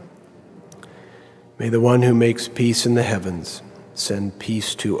v'imru. May the one who makes peace in the heavens send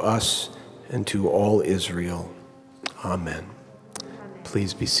peace to us and to all Israel. Amen.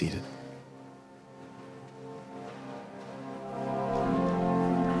 Please be seated.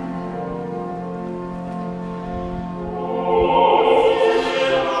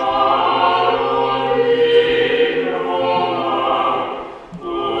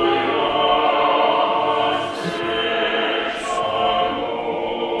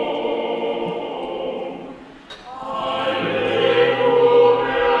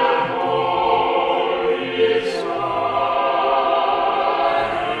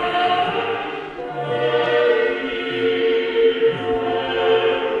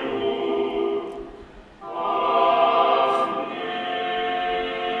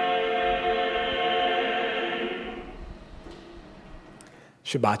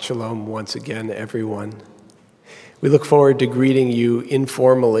 Shabbat Shalom once again, everyone. We look forward to greeting you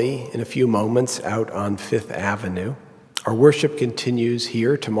informally in a few moments out on Fifth Avenue. Our worship continues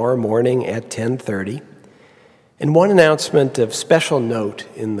here tomorrow morning at 10:30. And one announcement of special note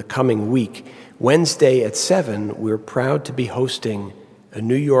in the coming week, Wednesday at 7, we're proud to be hosting a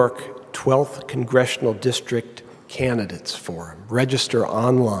New York 12th Congressional District Candidates Forum. Register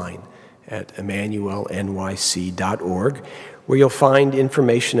online at Emanu-El-NYC.org, where you'll find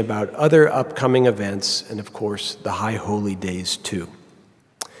information about other upcoming events and, of course, the High Holy Days, too.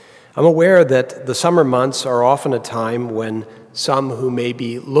 I'm aware that the summer months are often a time when some who may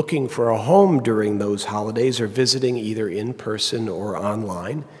be looking for a home during those holidays are visiting either in person or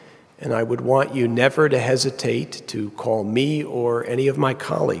online, and I would want you never to hesitate to call me or any of my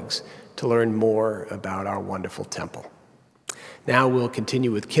colleagues to learn more about our wonderful temple. Now we'll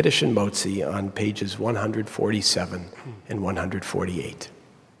continue with Kiddush and Motzi on pages 147 and 148.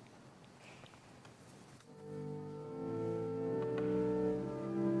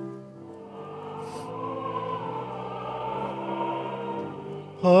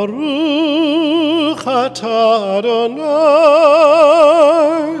 Baruch atah Adonai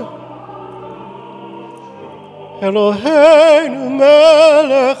Eloheinu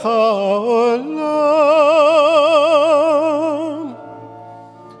melech haolam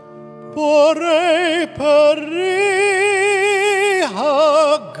Borei peri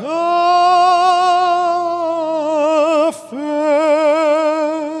hagafen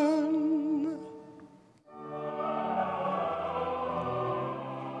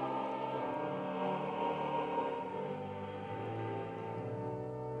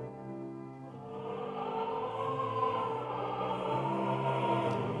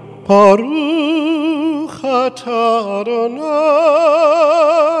Baruch atah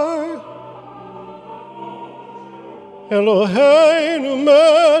Adonai Eloheinu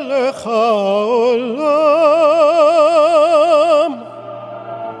melech haolam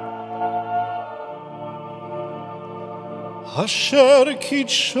Asher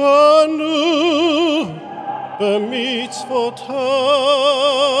kitshanu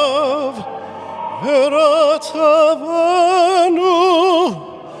b'mitzvotav v'ratavanu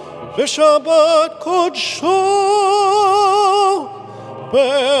Shabbat kodsho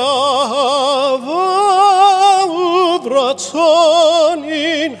be'ahava uvratzon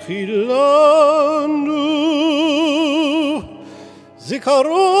inchilanu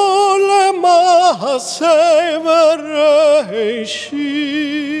zikaron lema'aseh v'reishit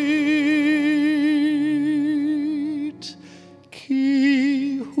ki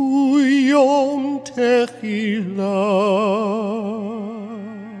hu yom techilah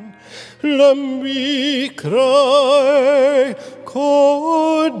למקראי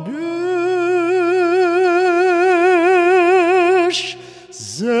קודש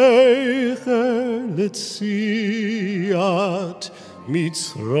זכר ליציאת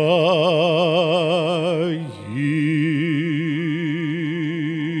מצרים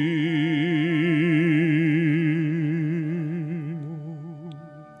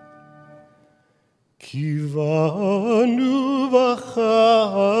קיוונו ואכלת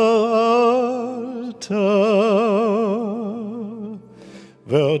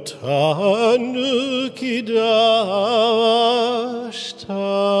ואותנו קידשת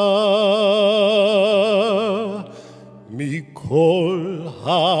מכל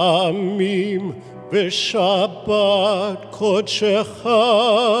העמים בשבת קודשך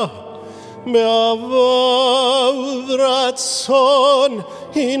מאהבה וברצון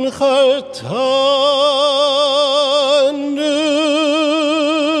הנחלתנו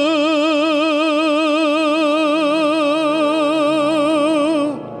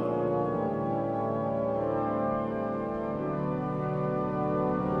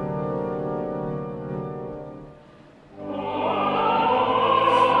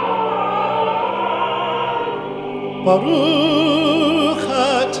Baruch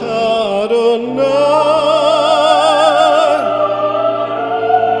atah Adonai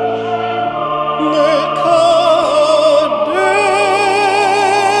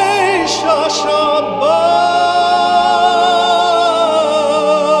Mekadesh HaShabbat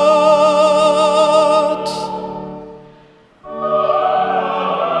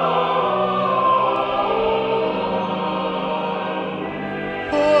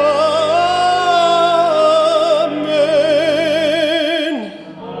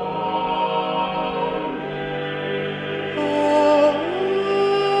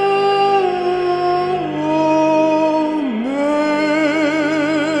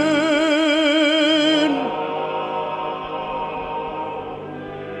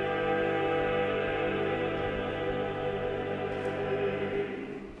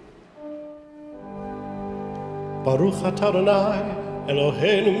Baruch atah Adonai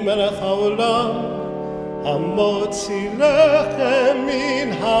Eloheinu melech haolam hamotzi lechem min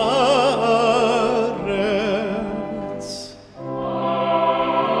haaretz.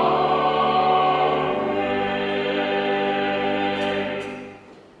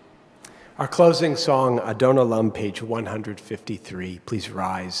 Our closing song, Adon Olam, page 153. Please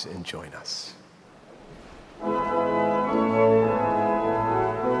rise and join us.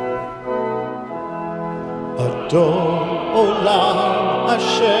 Adon Olam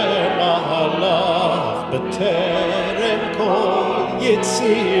Hashem Ahalach B'terem Kol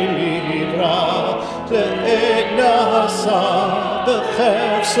Yitzir Nivra Le'ed Nasa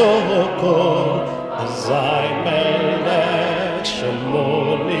B'chefso Kol Azai Melech Shemo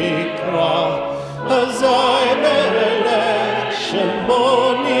Nikra Azai Melech Shemo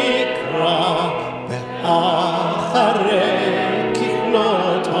Nikra Be'acharei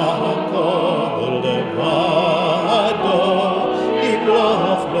Kichnot HaKol Levado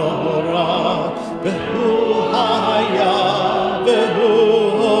Imloch Nora Behu Haya Behu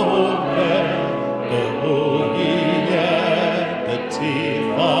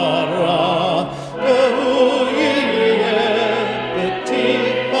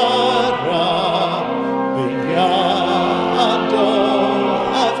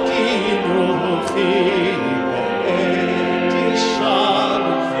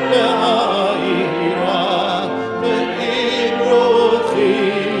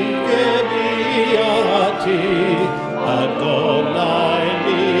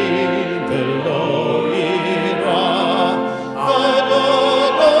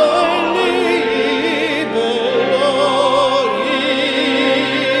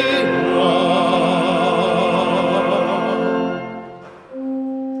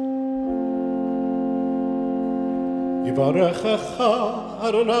יברכך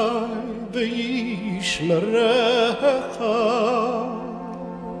אדוני וישמרך.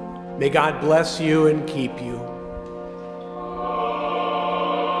 May God bless you and keep you.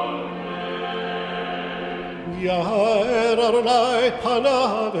 יאר אדוני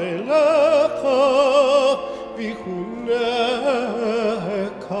פניו אליך ויחונך.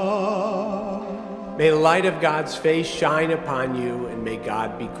 May the light of God's face shine upon you, and may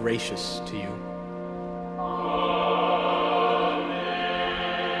God be gracious to you.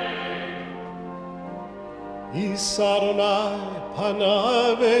 יישא אדוני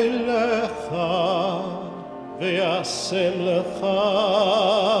פניו אליך וישם לך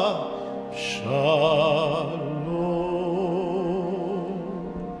שלום.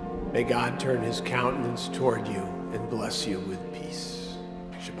 May God turn his countenance toward you and bless you with peace.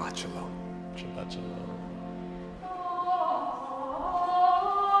 Shabbat shalom. Shabbat shalom.